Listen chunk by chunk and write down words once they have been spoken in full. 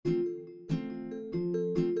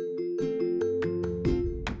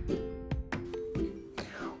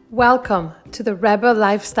Welcome to the Rebel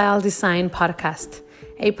Lifestyle Design Podcast,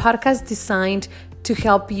 a podcast designed to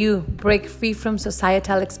help you break free from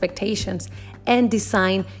societal expectations and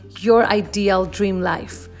design your ideal dream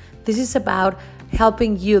life. This is about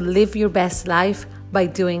helping you live your best life by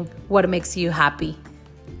doing what makes you happy.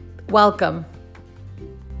 Welcome.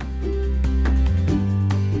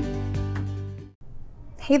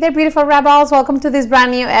 Hey there, beautiful rebels. Welcome to this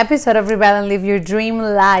brand new episode of Rebel and Live Your Dream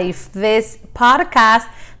Life. This podcast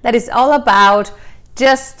that is all about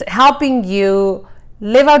just helping you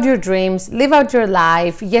live out your dreams, live out your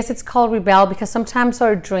life. Yes, it's called Rebel because sometimes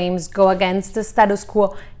our dreams go against the status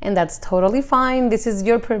quo, and that's totally fine. This is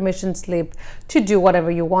your permission slip to do whatever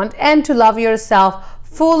you want and to love yourself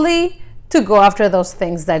fully, to go after those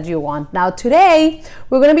things that you want. Now, today,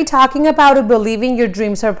 we're going to be talking about believing your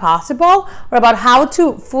dreams are possible, or about how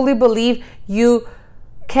to fully believe you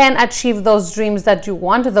can achieve those dreams that you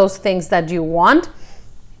want, those things that you want.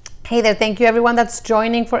 Hey there, thank you everyone that's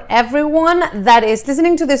joining. For everyone that is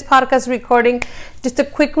listening to this podcast recording, just a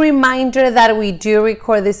quick reminder that we do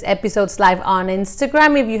record these episodes live on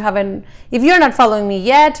Instagram. If you're not following me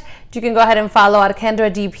yet, you can go ahead and follow at Kendra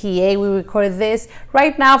DPA. We record this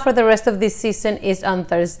right now for the rest of this season is on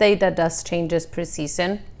Thursday. That does changes per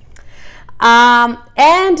season. Again,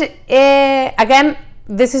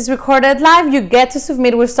 this is recorded live. You get to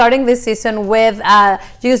submit. We're starting this season with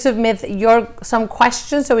you can submit some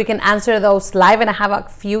questions so we can answer those live, and I have a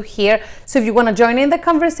few here. So if you want to join in the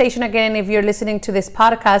conversation, again, if you're listening to this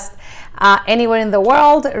podcast anywhere in the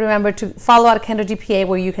world, remember to follow at Kendra DPA,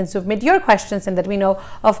 where you can submit your questions and let me know.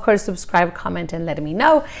 Of course, subscribe, comment, and let me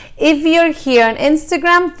know. If you're here on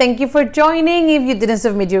Instagram, thank you for joining. If you didn't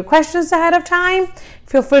submit your questions ahead of time,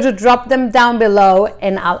 feel free to drop them down below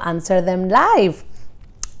and I'll answer them live.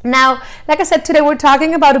 Now, like I said, today we're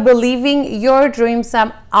talking about believing your dreams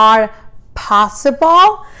are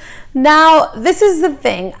possible. Now, this is the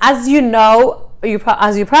thing. As you know,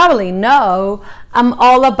 as you probably know, I'm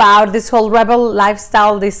all about this whole Rebel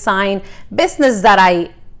Lifestyle Design business that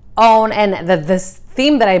I own, and this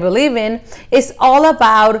theme that I believe in is all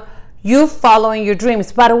about you following your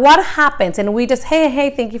dreams. But what happens, and we just, hey,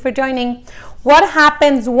 thank you for joining. What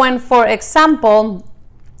happens when, for example,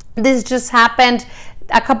 this just happened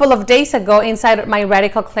a couple of days ago inside my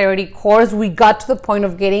Radical Clarity course? We got to the point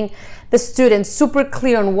of getting the students super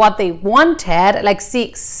clear on what they wanted, like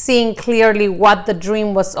seeing clearly what the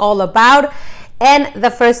dream was all about. And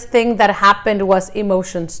the first thing that happened was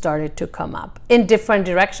emotions started to come up in different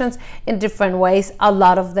directions, in different ways, a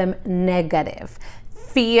lot of them negative.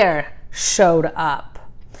 Fear showed up.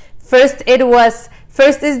 First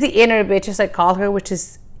is the inner bitch, as I call her, which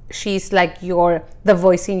is, she's like the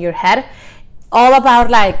voice in your head. All about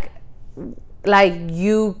like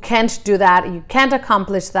you can't do that, you can't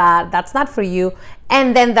accomplish that, that's not for you.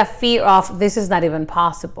 And then the fear of, this is not even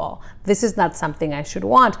possible, this is not something I should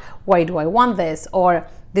want, why do I want this? Or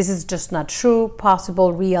this is just not true,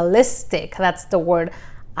 possible, realistic. That's the word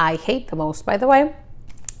I hate the most, by the way.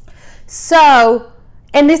 So,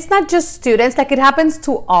 and it's not just students, like it happens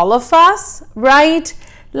to all of us, right?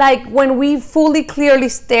 Like when we fully clearly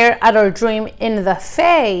stare at our dream in the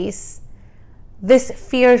face, this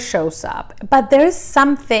fear shows up. But there's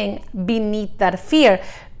something beneath that fear,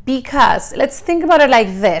 because let's think about it like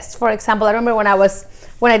this. For example, I remember when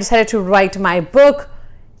I decided to write my book,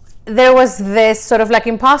 there was this sort of like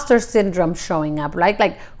imposter syndrome showing up, right?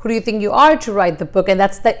 Like, who do you think you are to write the book? And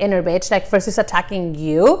that's the inner bitch. Like, first is attacking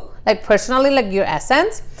you, like personally, like your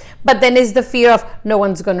essence. But then is the fear of, no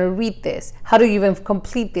one's going to read this. How do you even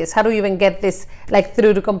complete this? How do you even get this like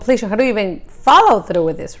through to completion? How do you even follow through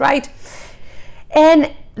with this, right?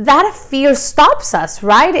 And that fear stops us,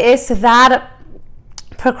 right? Is that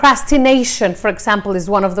procrastination, for example, is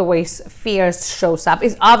one of the ways fear shows up.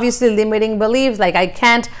 Is obviously limiting beliefs, like I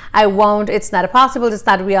can't, I won't, it's not possible, it's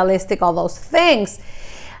not realistic, all those things.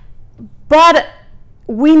 But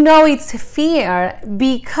we know it's fear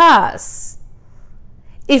because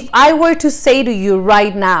if I were to say to you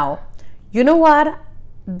right now, you know what,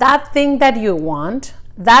 that thing that you want,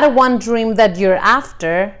 that one dream that you're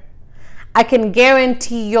after, I can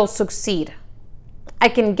guarantee you'll succeed. I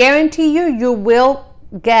can guarantee you will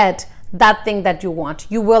get that thing that you want.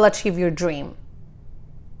 You will achieve your dream.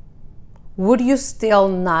 Would you still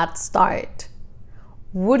not start?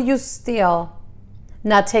 Would you still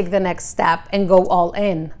not take the next step and go all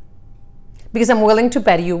in? Because I'm willing to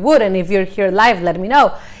bet you would. And if you're here live, let me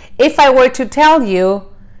know. If I were to tell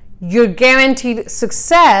you you're guaranteed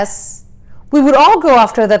success, we would all go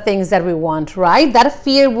after the things that we want, right? That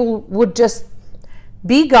fear would just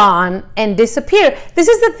be gone, and disappear. This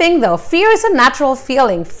is the thing though. Fear is a natural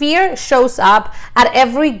feeling. Fear shows up at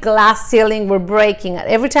every glass ceiling we're breaking, at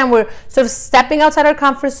every time we're sort of stepping outside our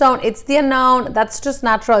comfort zone. It's the unknown. That's just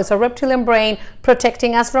natural. It's our reptilian brain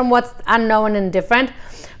protecting us from what's unknown and different.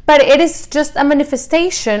 But it is just a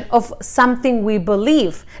manifestation of something we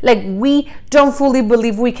believe. Like, we don't fully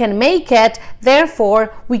believe we can make it,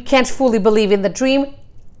 therefore we can't fully believe in the dream,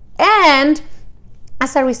 and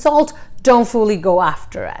as a result, don't fully go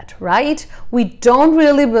after it, right? We don't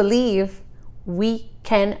really believe we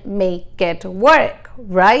can make it work,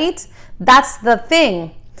 right? That's the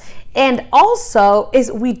thing. And also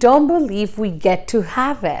is we don't believe we get to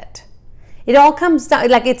have it. It all comes down,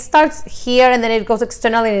 like it starts here and then it goes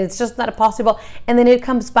externally and it's just not possible. And then it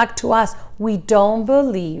comes back to us. We don't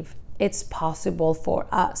believe it's possible for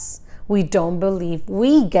us. We don't believe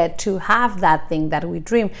we get to have that thing that we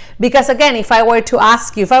dream. Because again, if I were to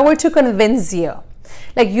ask you, if I were to convince you,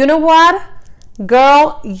 like, you know what,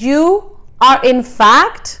 girl, you are in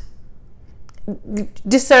fact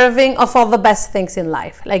deserving of all the best things in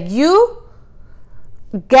life. Like, you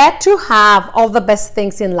get to have all the best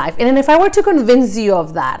things in life. And then if I were to convince you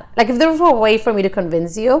of that, like if there was a way for me to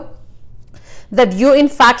convince you that you in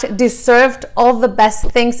fact deserved all the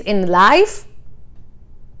best things in life,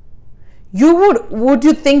 would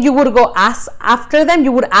you think you would go ask after them?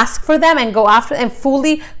 You would ask for them and go after them and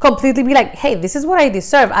fully, completely be like, hey, this is what I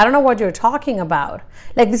deserve. I don't know what you're talking about.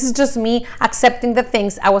 Like, this is just me accepting the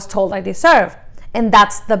things I was told I deserve. And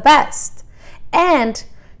that's the best. And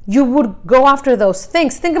you would go after those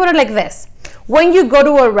things. Think about it like this. When you go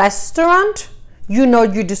to a restaurant, you know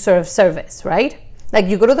you deserve service, right? Like,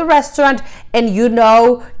 you go to the restaurant and you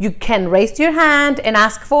know you can raise your hand and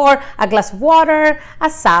ask for a glass of water, a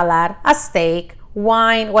salad, a steak,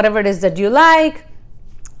 wine, whatever it is that you like.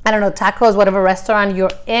 I don't know, tacos, whatever restaurant you're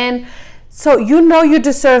in. So you know you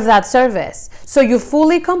deserve that service. So you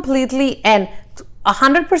fully, completely, and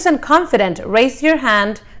 100% confident raise your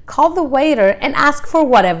hand, call the waiter, and ask for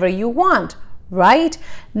whatever you want, right?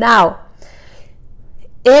 Now,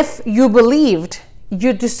 if you believed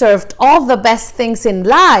you deserved all the best things in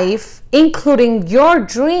life, including your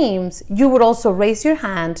dreams, you would also raise your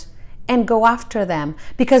hand and go after them,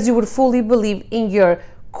 because you would fully believe in your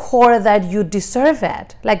core that you deserve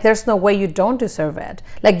it. Like, there's no way you don't deserve it.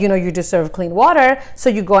 Like, you know you deserve clean water, so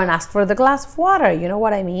you go and ask for the glass of water. You know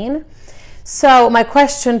what I mean? So my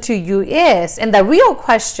question to you is, and the real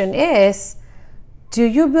question is, do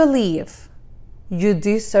you believe you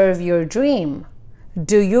deserve your dream?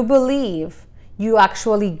 Do you believe you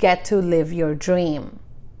actually get to live your dream?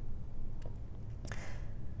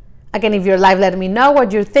 Again, if you're live, let me know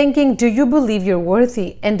what you're thinking. Do you believe you're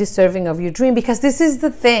worthy and deserving of your dream? Because this is the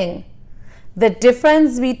thing. The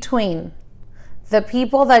difference between the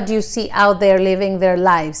people that you see out there living their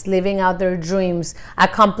lives, living out their dreams,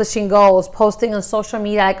 accomplishing goals, posting on social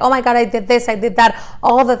media, like, oh my God, I did this, I did that,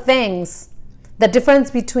 all the things. The difference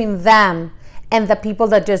between them and the people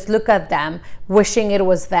that just look at them, wishing it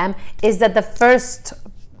was them, is that the first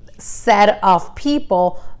set of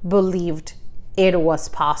people believed it was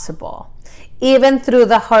possible. Even through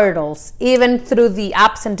the hurdles, even through the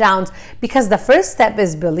ups and downs, because the first step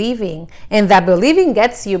is believing, and that believing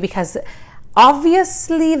gets you, because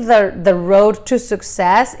obviously the road to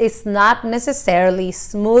success is not necessarily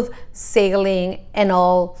smooth sailing and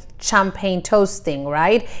all champagne toasting,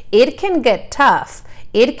 right? It can get tough.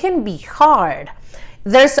 It can be hard.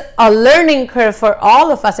 There's a learning curve for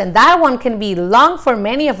all of us, and that one can be long for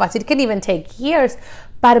many of us. It can even take years,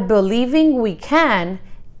 but believing we can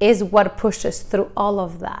is what pushes through all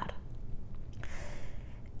of that.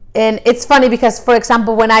 And it's funny because, for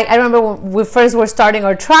example, when I remember when we first were starting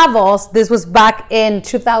our travels, this was back in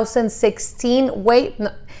 2016.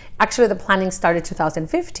 Actually, the planning started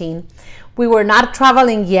 2015. We were not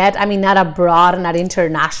traveling yet. I mean, not abroad, not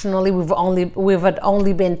internationally. We've had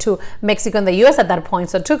only been to Mexico and the US at that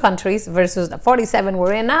point, so 2 countries versus the 47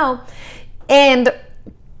 we're in now. And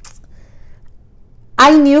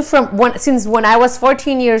I knew since when I was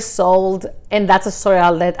 14 years old, and that's a story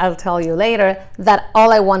I'll tell you later, that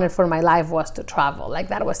all I wanted for my life was to travel. Like,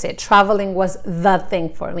 that was it. Traveling was the thing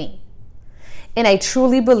for me. And I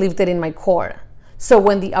truly believed it in my core. So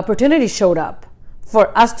when the opportunity showed up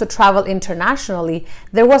for us to travel internationally,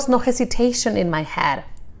 there was no hesitation in my head.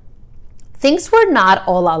 Things were not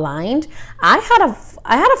all aligned. I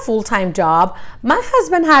had a full-time job. My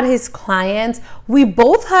husband had his clients. We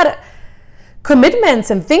both had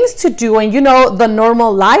commitments and things to do, and the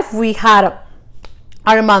normal life. We had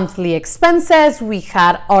our monthly expenses, we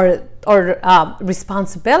had our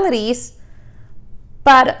responsibilities,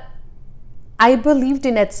 but I believed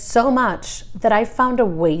in it so much that I found a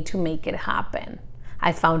way to make it happen.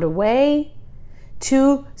 I found a way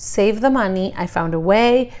to save the money. I found a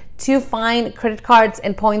way to find credit cards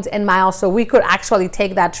and points and miles so we could actually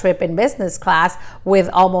take that trip in business class with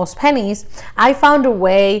almost pennies. I found a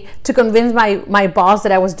way to convince my boss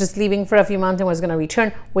that I was just leaving for a few months and was going to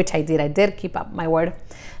return, which I did. I did keep up my word.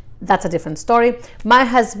 That's a different story.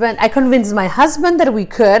 I convinced my husband that we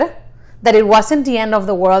could, that it wasn't the end of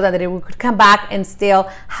the world, and that we could come back and still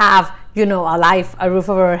have, a life, a roof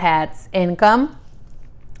over our heads, income.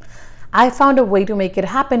 I found a way to make it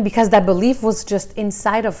happen because that belief was just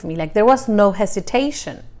inside of me. Like there was no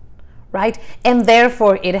hesitation, right? And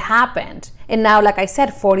therefore it happened. And now, like I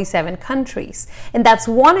said, 47 countries. And that's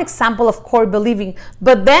one example of core believing.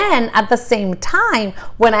 But then at the same time,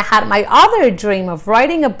 when I had my other dream of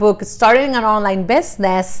writing a book, starting an online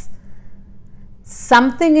business,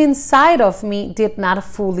 something inside of me did not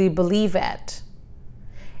fully believe it.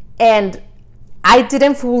 And I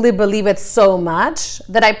didn't fully believe it so much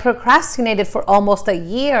that I procrastinated for almost a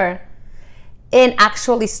year in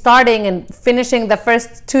actually starting and finishing the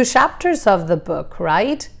first 2 chapters of the book,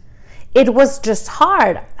 right? It was just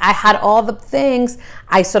hard. I had all the things.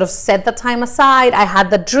 I sort of set the time aside. I had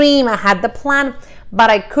the dream. I had the plan, but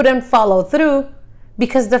I couldn't follow through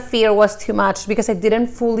because the fear was too much, because I didn't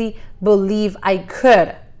fully believe I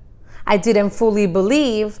could. I didn't fully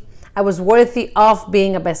believe I was worthy of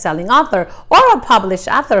being a best-selling author, or a published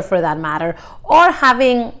author for that matter, or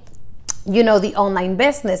having, the online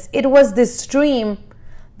business. It was this dream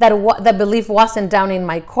that the belief wasn't down in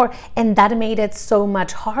my core, and that made it so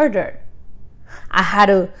much harder. I had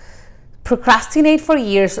to procrastinate for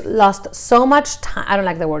years, lost so much time. I don't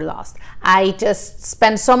like the word lost. I just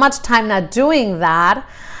spent so much time not doing that.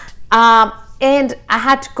 And I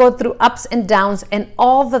had to go through ups and downs and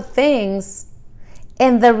all the things.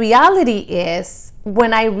 And the reality is,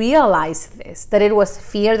 when I realized this, that it was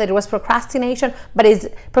fear, that it was procrastination, but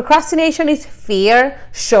procrastination is fear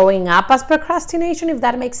showing up as procrastination, if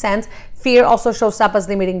that makes sense. Fear also shows up as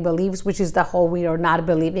limiting beliefs, which is the whole we are not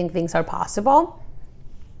believing things are possible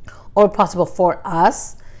or possible for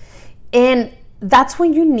us. And that's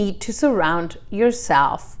when you need to surround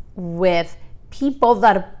yourself with people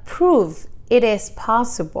that prove it is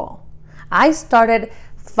possible. I started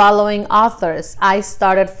following authors. I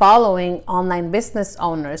started following online business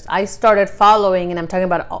owners. I started following, and I'm talking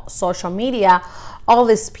about social media, all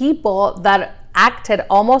these people that acted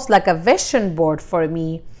almost like a vision board for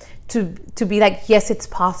me to be like, yes, it's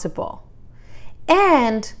possible.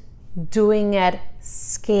 And doing it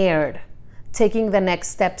scared, taking the next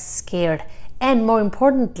step scared. And more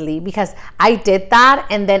importantly, because I did that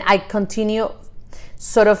and then I continue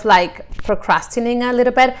sort of like procrastinating a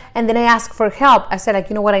little bit, and then I asked for help. I said, like,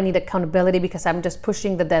 you know what, I need accountability because I'm just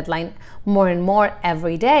pushing the deadline more and more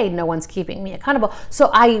every day. No one's keeping me accountable. So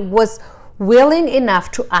I was willing enough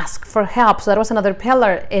to ask for help. So that was another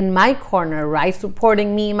pillar in my corner, right?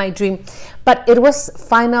 Supporting me in my dream. But it was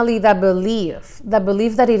finally the belief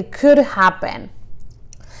that it could happen,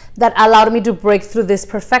 that allowed me to break through this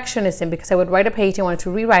perfectionism, because I would write a page and wanted to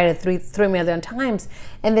rewrite it 3 million times.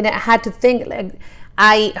 And then I had to think, like,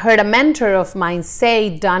 I heard a mentor of mine say,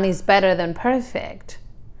 done is better than perfect.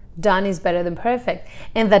 Done is better than perfect.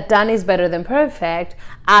 And that done is better than perfect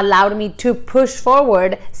allowed me to push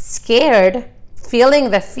forward, scared, feeling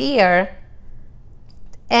the fear,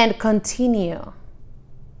 and continue.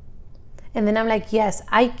 And then I'm like, yes,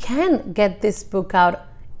 I can get this book out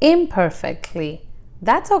imperfectly.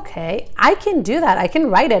 That's okay. I can do that. I can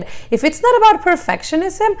write it. If it's not about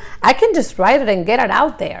perfectionism, I can just write it and get it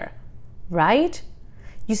out there, right?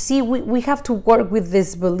 You see, we have to work with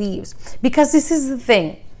these beliefs, because this is the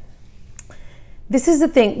thing.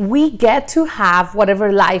 We get to have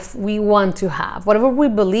whatever life we want to have. Whatever we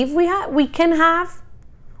believe we can have,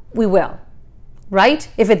 we will, right?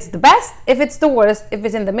 If it's the best, if it's the worst, if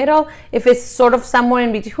it's in the middle, if it's sort of somewhere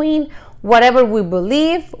in between, whatever we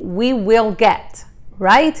believe, we will get,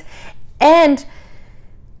 right? And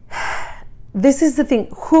this is the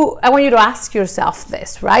thing. I want you to ask yourself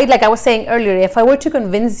this, right? Like I was saying earlier, if I were to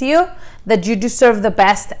convince you that you deserve the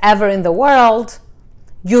best ever in the world,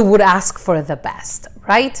 you would ask for the best,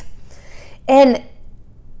 right? And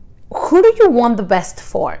who do you want the best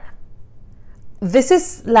for? This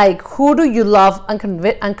is like, who do you love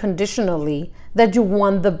unconditionally that you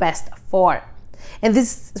want the best for? And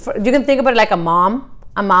this, you can think about it like a mom.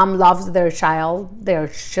 A mom loves her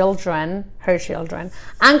children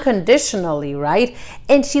unconditionally, right?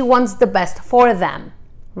 And she wants the best for them,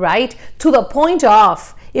 right? To the point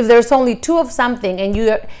of, if there's only 2 of something and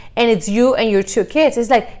it's you and your 2 kids, it's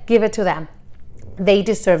like, give it to them. They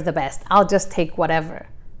deserve the best. I'll just take whatever.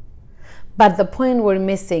 But the point we're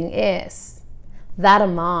missing is that a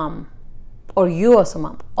mom, or you as a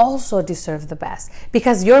mom, also deserve the best,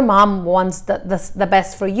 because your mom wants the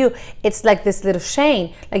best for you. It's like this little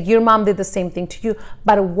chain, like your mom did the same thing to you.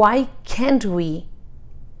 But why can't we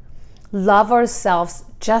love ourselves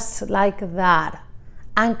just like that,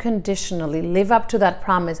 unconditionally, live up to that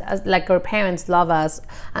promise, as like our parents love us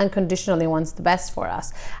unconditionally, wants the best for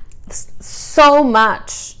us so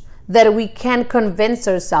much that we can convince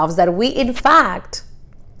ourselves that we in fact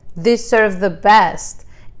deserve the best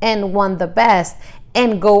and want the best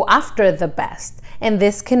and go after the best. And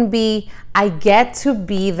this can be, I get to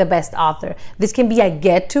be the best author. This can be, I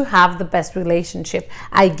get to have the best relationship.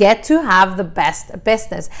 I get to have the best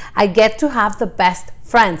business. I get to have the best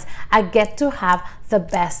friends. I get to have the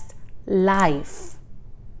best life.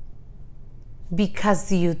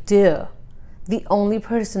 Because you do. The only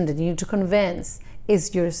person that you need to convince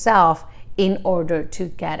is yourself in order to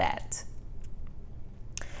get it.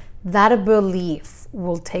 That belief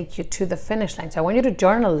will take you to the finish line. So I want you to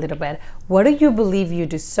journal a little bit. What do you believe you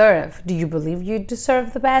deserve? Do you believe you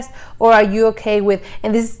deserve the best? Or are you okay with,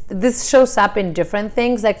 and this shows up in different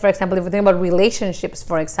things. Like, for example, if we think about relationships,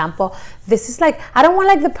 for example, this is like, I don't want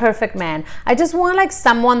like the perfect man. I just want like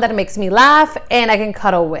someone that makes me laugh and I can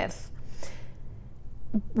cuddle with.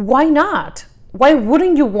 Why not? Why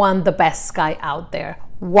wouldn't you want the best guy out there?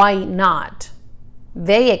 Why not?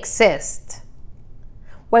 They exist.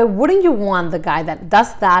 Why wouldn't you want the guy that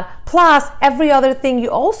does that plus every other thing you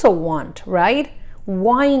also want, right?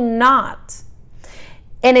 Why not?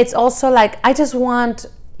 And it's also like, I just want,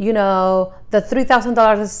 the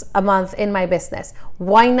 $3,000 a month in my business.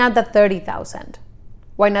 Why not the $30,000?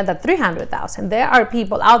 Why not the $300,000? There are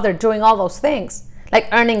people out there doing all those things, like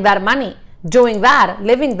earning that money, doing that,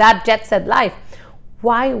 living that jet set life.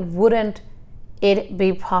 Why wouldn't it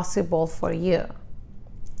be possible for you?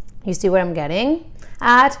 You see what I'm getting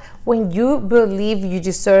at? When you believe you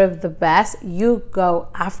deserve the best, you go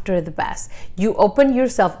after the best. You open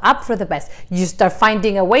yourself up for the best. You start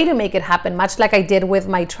finding a way to make it happen, much like I did with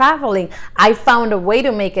my traveling. I found a way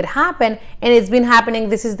to make it happen, and it's been happening.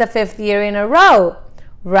 This is the 5th year in a row,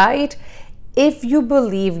 right? If you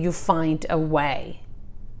believe, you find a way.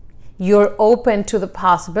 You're open to the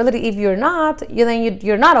possibility. If you're not, then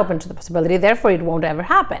you're not open to the possibility. Therefore, it won't ever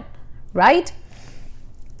happen, right?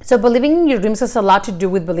 So believing in your dreams has a lot to do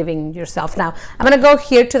with believing in yourself. Now, I'm going to go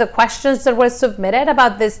here to the questions that were submitted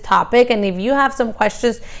about this topic. And if you have some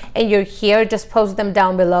questions and you're here, just post them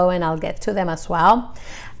down below and I'll get to them as well.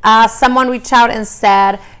 Someone reached out and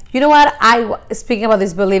said, you know what? Speaking about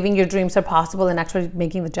this, believing your dreams are possible and actually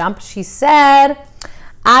making the jump. She said,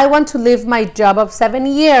 I want to leave my job of 7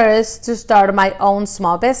 years to start my own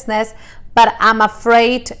small business, but I'm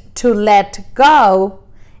afraid to let go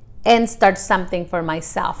and start something for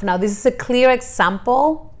myself. Now, this is a clear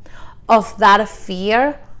example of that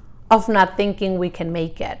fear of not thinking we can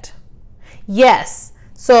make it. Yes,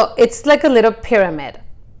 so it's like a little pyramid,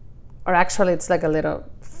 or actually it's like a little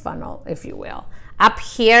funnel, if you will. Up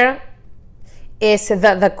here is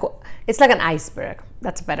it's like an iceberg.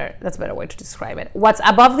 That's a better way to describe it. What's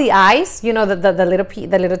above the ice, the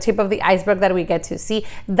little tip of the iceberg that we get to see,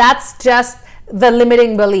 that's just the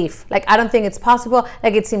limiting belief. Like, I don't think it's possible.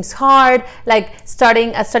 Like, it seems hard. Like,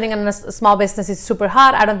 starting a small business is super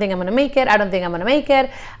hard. I don't think I'm gonna make it. I don't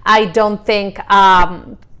think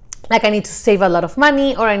like I need to save a lot of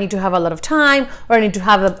money, or I need to have a lot of time, or I need to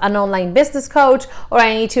have an online business coach, or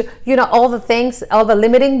I need to, all the things, all the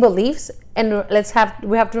limiting beliefs. And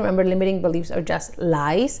we have to remember, limiting beliefs are just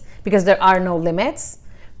lies, because there are no limits.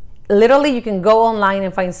 Literally, you can go online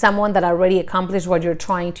and find someone that already accomplished what you're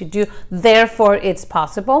trying to do. Therefore, it's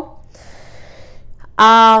possible.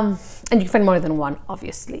 And you can find more than one,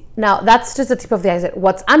 obviously. Now, that's just the tip of the iceberg.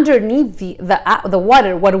 What's underneath the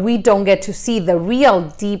water, what we don't get to see, the real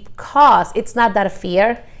deep cause, it's not that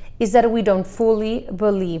fear, is that we don't fully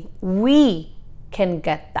believe we can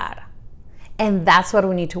get that. And that's what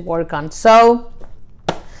we need to work on. So,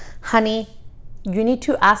 honey, you need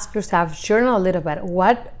to ask yourself, journal a little bit.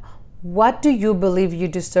 What do you believe you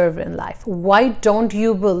deserve in life? Why don't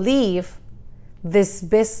you believe this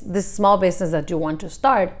small business that you want to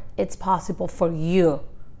start, it's possible for you?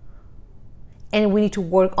 And we need to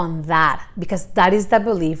work on that, because that is the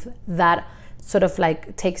belief that sort of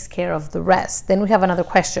like takes care of the rest. Then we have another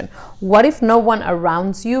question. What if no one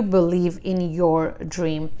around you believe in your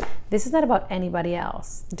dream? This is not about anybody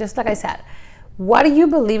else. Just like I said, what do you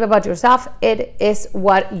believe about yourself? It is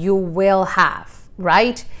what you will have,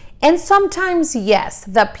 right? And sometimes, yes,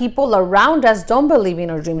 the people around us don't believe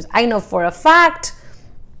in our dreams. I know for a fact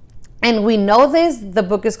And we know this. The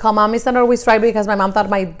book is called Mommy's Not Always Right because my mom thought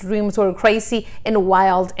my dreams were crazy and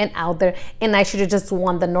wild and out there, and I should have just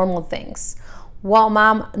want the normal things. Well,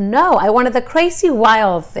 Mom, no, I wanted the crazy,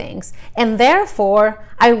 wild things. And therefore,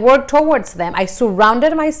 I worked towards them. I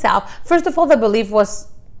surrounded myself. First of all, the belief was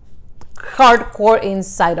hardcore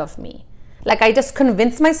inside of me. Like, I just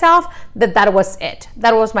convinced myself that that was it.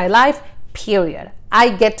 That was my life, period. I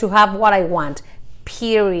get to have what I want,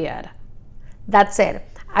 period. That's it.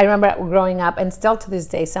 I remember growing up, and still to this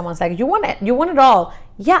day, someone's like, you want it all.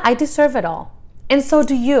 Yeah, I deserve it all. And so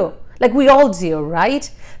do you. Like, we all do, right?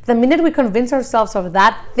 The minute we convince ourselves of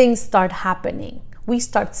that, things start happening. We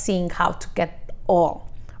start seeing how to get all,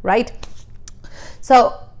 right?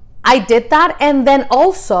 So I did that, and then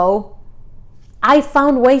also I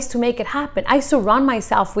found ways to make it happen. I surround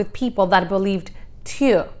myself with people that believed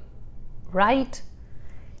too, right?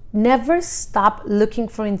 Never stop looking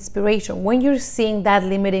for inspiration. When you're seeing that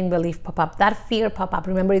limiting belief pop up, that fear pop up,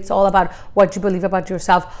 remember, it's all about what you believe about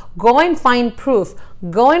yourself. Go and find proof.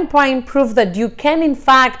 Go and find proof that you can, in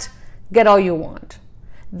fact, get all you want.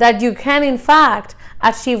 That you can, in fact,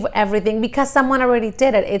 achieve everything because someone already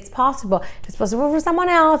did it. It's possible. It's possible for someone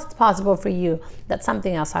else. It's possible for you. That's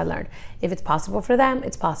something else I learned. If it's possible for them,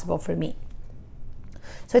 it's possible for me.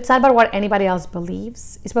 So it's not about what anybody else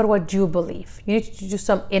believes. It's about what you believe. You need to do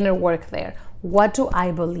some inner work there. What do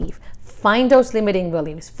I believe? Find those limiting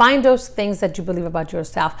beliefs. Find those things that you believe about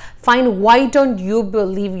yourself. Find why don't you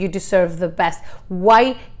believe you deserve the best?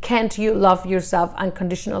 Why can't you love yourself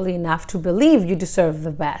unconditionally enough to believe you deserve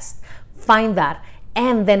the best? Find that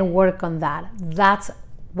and then work on that. That's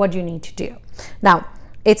what you need to do. Now,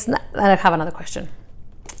 it's not, I have another question.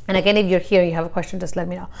 And again, if you're here, you have a question, just let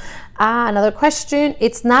me know. Another question.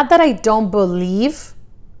 It's not that I don't believe,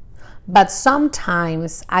 but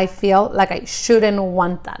sometimes I feel like I shouldn't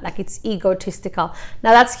want that, like it's egotistical.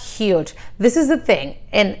 Now that's huge. This is the thing.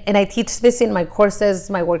 And I teach this in my courses,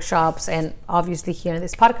 my workshops, and obviously here in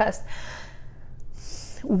this podcast.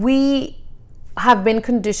 We have been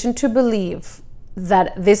conditioned to believe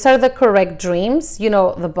that these are the correct dreams. You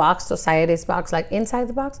know, the box, society's box, like inside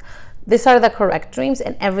the box. These are the correct dreams,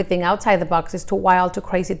 and everything outside the box is too wild, too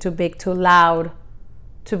crazy, too big, too loud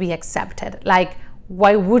to be accepted. Like,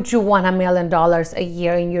 why would you want $1 million a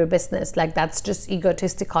year in your business? Like, that's just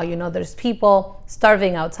egotistical. You know, there's people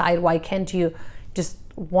starving outside. Why can't you just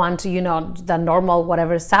want, you know, the normal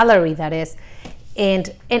whatever salary that is? And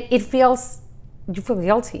it feels, you feel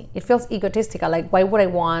guilty. It feels egotistical. Like, why would I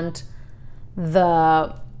want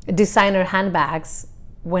the designer handbags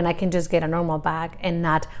when I can just get a normal bag and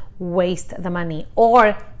not waste the money?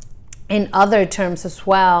 Or in other terms as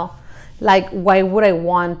well, like, why would I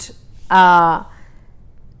want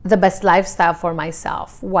the best lifestyle for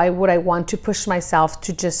myself? Why would I want to push myself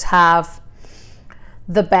to just have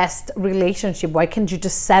the best relationship? Why can't you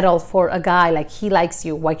just settle for a guy like he likes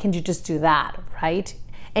you? Why can't you just do that, right?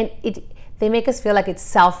 And they make us feel like it's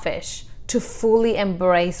selfish to fully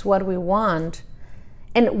embrace what we want.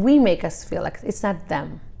 And we make us feel like it's not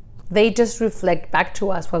them. They just reflect back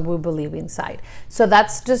to us what we believe inside. So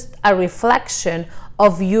that's just a reflection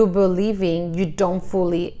of you believing you don't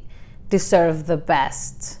fully deserve the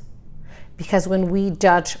best. Because when we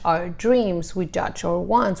judge our dreams, we judge our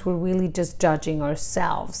wants, we're really just judging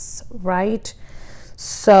ourselves, right?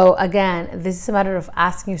 So again, this is a matter of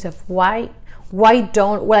asking yourself, what's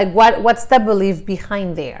the belief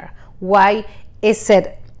behind there? Why is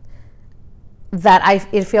it that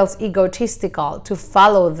it feels egotistical to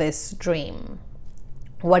follow this dream?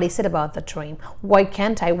 What is it about the dream? Why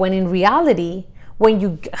can't I? When in reality, when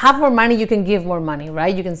you have more money, you can give more money,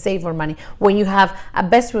 right? You can save more money. When you have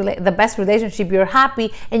the best relationship, you're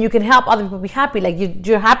happy and you can help other people be happy. Like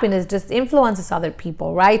your happiness just influences other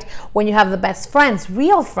people, right? When you have the best friends,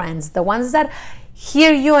 real friends, the ones that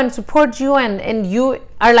hear you and support you and you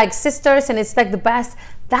are like sisters and it's like the best.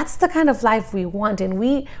 That's the kind of life we want. And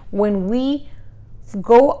when we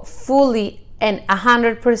go fully and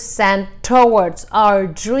 100% towards our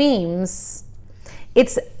dreams,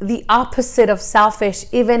 it's the opposite of selfish,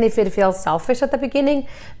 even if it feels selfish at the beginning,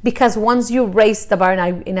 because once you raise the bar,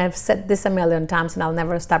 and I've said this a million times and I'll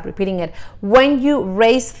never stop repeating it, when you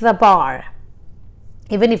raise the bar,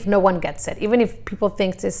 even if no one gets it, even if people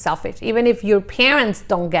think it's selfish, even if your parents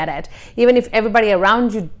don't get it, even if everybody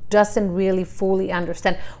around you doesn't really fully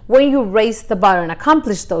understand, when you raise the bar and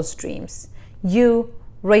accomplish those dreams, you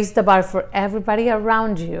raise the bar for everybody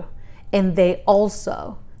around you, and they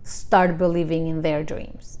also start believing in their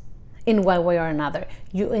dreams in one way or another.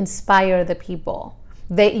 You inspire the people.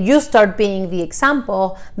 You start being the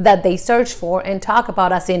example that they search for and talk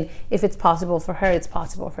about, as in, if it's possible for her, it's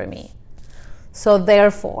possible for me. So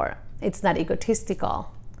therefore, it's not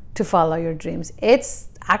egotistical to follow your dreams. It's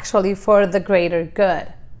actually for the greater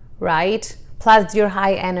good, right? Plus your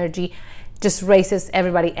high energy just raises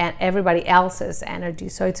everybody else's energy,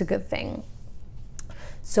 so it's a good thing.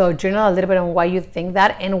 So journal a little bit on why you think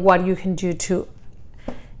that and what you can do to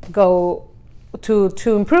go to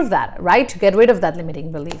improve that, right? To get rid of that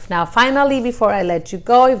limiting belief. Now, finally, before I let you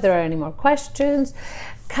go, if there are any more questions,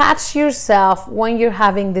 catch yourself when you're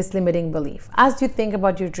having this limiting belief. As you think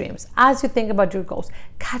about your dreams, as you think about your goals,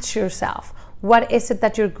 catch yourself. What is it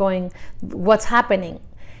that what's happening?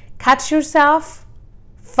 Catch yourself,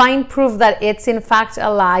 find proof that it's in fact a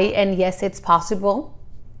lie and yes, it's possible.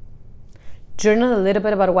 Journal a little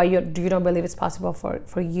bit about why you don't believe it's possible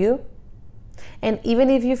for you. And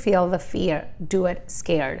even if you feel the fear, do it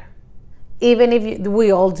scared. Even if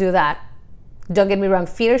we all do that. Don't get me wrong,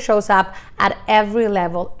 fear shows up at every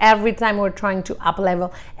level. Every time we're trying to up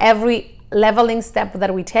level, every leveling step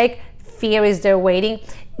that we take, fear is there waiting.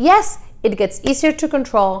 Yes, it gets easier to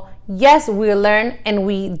control. Yes, we learn and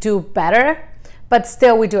we do better, but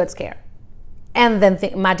still we do it scared. And then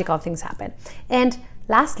magical things happen. And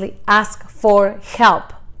lastly, ask for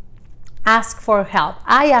help. Ask for help.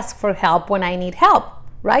 I ask for help when I need help,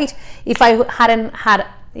 right? If I hadn't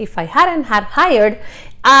had hired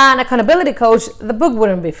an accountability coach, the book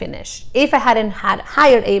wouldn't be finished. If I hadn't had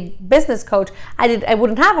hired a business coach, I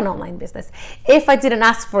wouldn't have an online business. If I didn't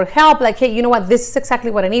ask for help, like, hey, you know what, this is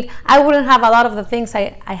exactly what I need, I wouldn't have a lot of the things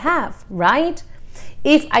I have, right?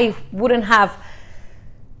 If I wouldn't have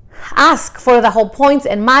ask for the whole points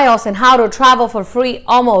and miles and how to travel for free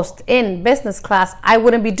almost in business class, I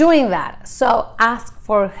wouldn't be doing that. So ask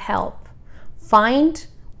for help. Find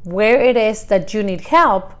where it is that you need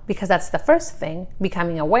help, because that's the first thing,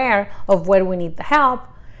 becoming aware of where we need the help,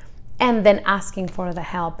 and then asking for the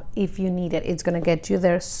help if you need it. It's going to get you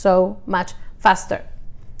there so much faster.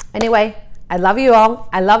 Anyway, I love you all.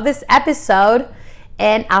 I love this episode,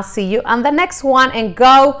 and I'll see you on the next one. And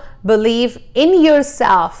go believe in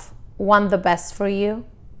yourself. Want the best for you,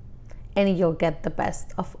 and you'll get the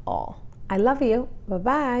best of all. I love you.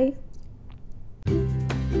 Bye-bye.